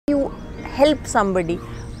help somebody,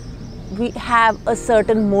 we have a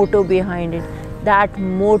certain motto behind it. That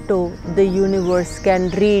motto the universe can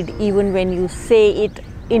read even when you say it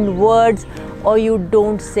in words or you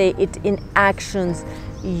don't say it in actions.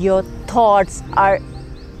 Your thoughts are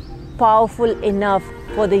powerful enough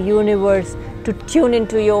for the universe to tune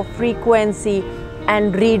into your frequency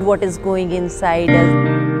and read what is going inside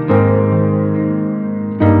us.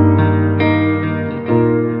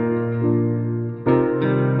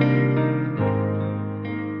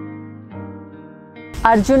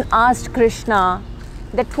 Arjun asked Krishna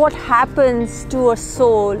that what happens to a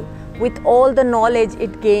soul with all the knowledge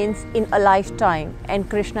it gains in a lifetime, and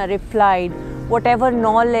Krishna replied, whatever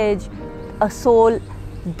knowledge a soul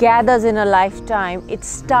gathers in a lifetime, it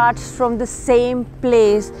starts from the same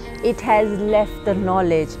place it has left the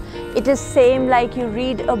knowledge. It is same like you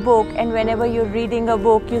read a book, and whenever you're reading a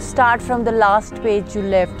book, you start from the last page you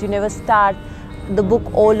left. You never start the book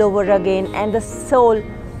all over again, and the soul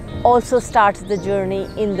also starts the journey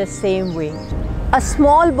in the same way. A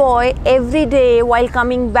small boy every day while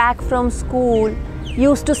coming back from school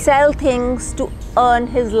used to sell things to earn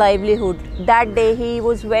his livelihood. That day he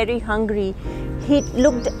was very hungry. He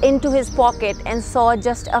looked into his pocket and saw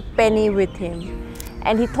just a penny with him.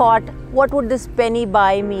 And he thought, what would this penny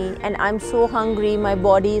buy me? And I'm so hungry, my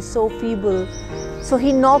body is so feeble. So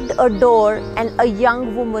he knocked a door and a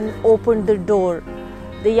young woman opened the door.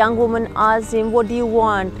 The young woman asked him, what do you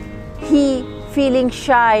want? He, feeling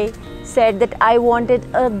shy, said that I wanted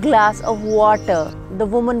a glass of water. The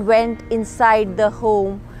woman went inside the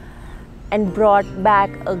home and brought back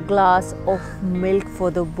a glass of milk for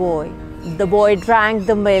the boy. The boy drank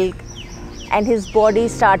the milk and his body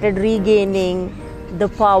started regaining the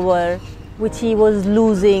power which he was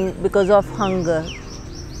losing because of hunger.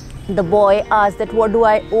 The boy asked that, what do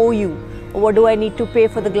I owe you? What do I need to pay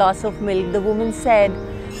for the glass of milk? The woman said,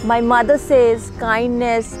 my mother says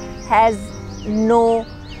kindness has no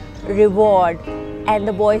reward. And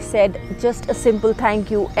the boy said just a simple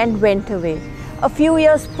thank you and went away. A few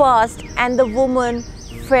years passed and the woman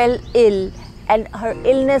fell ill, and her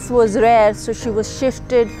illness was rare, so she was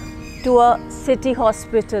shifted to a city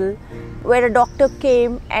hospital where a doctor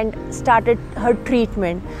came and started her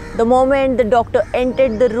treatment. The moment the doctor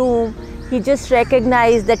entered the room, he just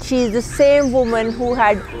recognized that she is the same woman who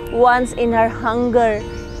had once in her hunger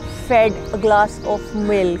fed a glass of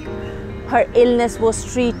milk. Her illness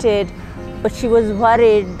was treated, but she was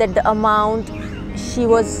worried that the amount she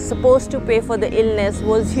was supposed to pay for the illness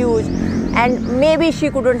was huge, and maybe she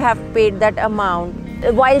couldn't have paid that amount.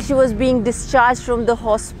 While she was being discharged from the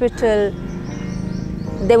hospital,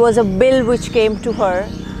 there was a bill which came to her,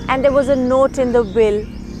 and there was a note in the bill,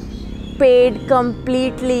 paid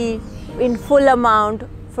completely in full amount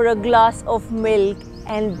for a glass of milk.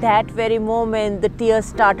 And that very moment, the tears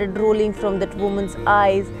started rolling from that woman's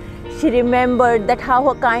eyes. She remembered that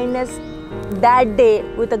how her kindness that day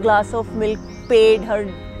with a glass of milk paid her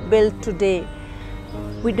bill today.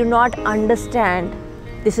 We do not understand.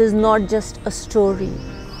 This is not just a story.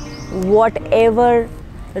 Whatever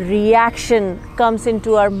reaction comes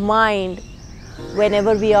into our mind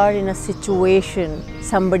whenever we are in a situation,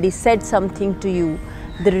 somebody said something to you,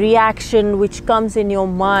 the reaction which comes in your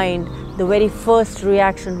mind, the very first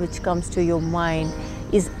reaction which comes to your mind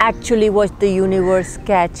is actually what the universe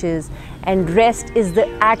catches, and rest is the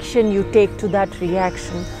action you take to that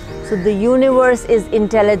reaction. So the universe is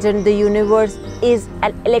intelligent. The universe is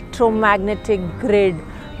an electromagnetic grid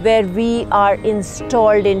where we are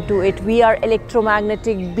installed into it. We are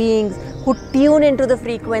electromagnetic beings who tune into the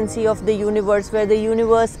frequency of the universe, where the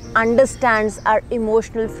universe understands our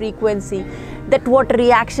emotional frequency, that what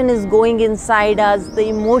reaction is going inside us, the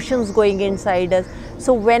emotions going inside us.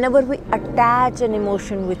 So whenever we attach an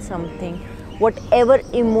emotion with something, whatever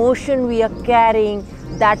emotion we are carrying,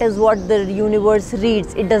 that is what the universe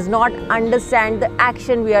reads. It does not understand the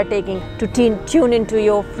action we are taking to tune into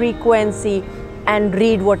your frequency and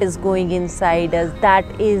read what is going inside us. That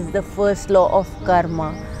is the first law of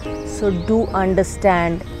karma. So do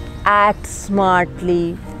understand, act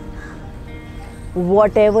smartly.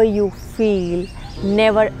 Whatever you feel,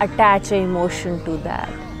 never attach an emotion to that.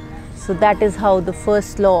 So that is how the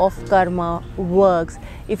first law of karma works.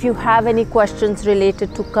 If you have any questions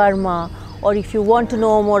related to karma, or if you want to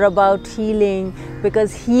know more about healing,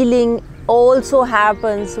 because healing also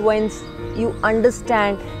happens when you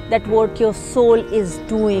understand that what your soul is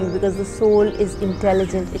doing, because the soul is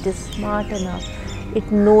intelligent, it is smart enough,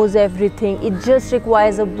 it knows everything. It just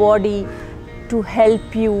requires a body to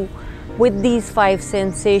help you with these 5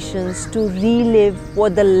 sensations to relive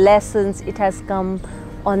what the lessons it has come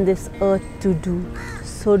on this earth to do.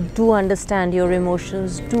 So do understand your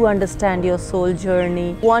emotions, do understand your soul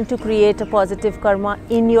journey. Want to create a positive karma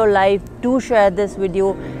in your life? Do share this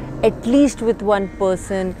video at least with one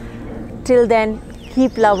person. Till then,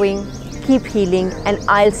 keep loving, keep healing, and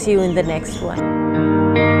I'll see you in the next one.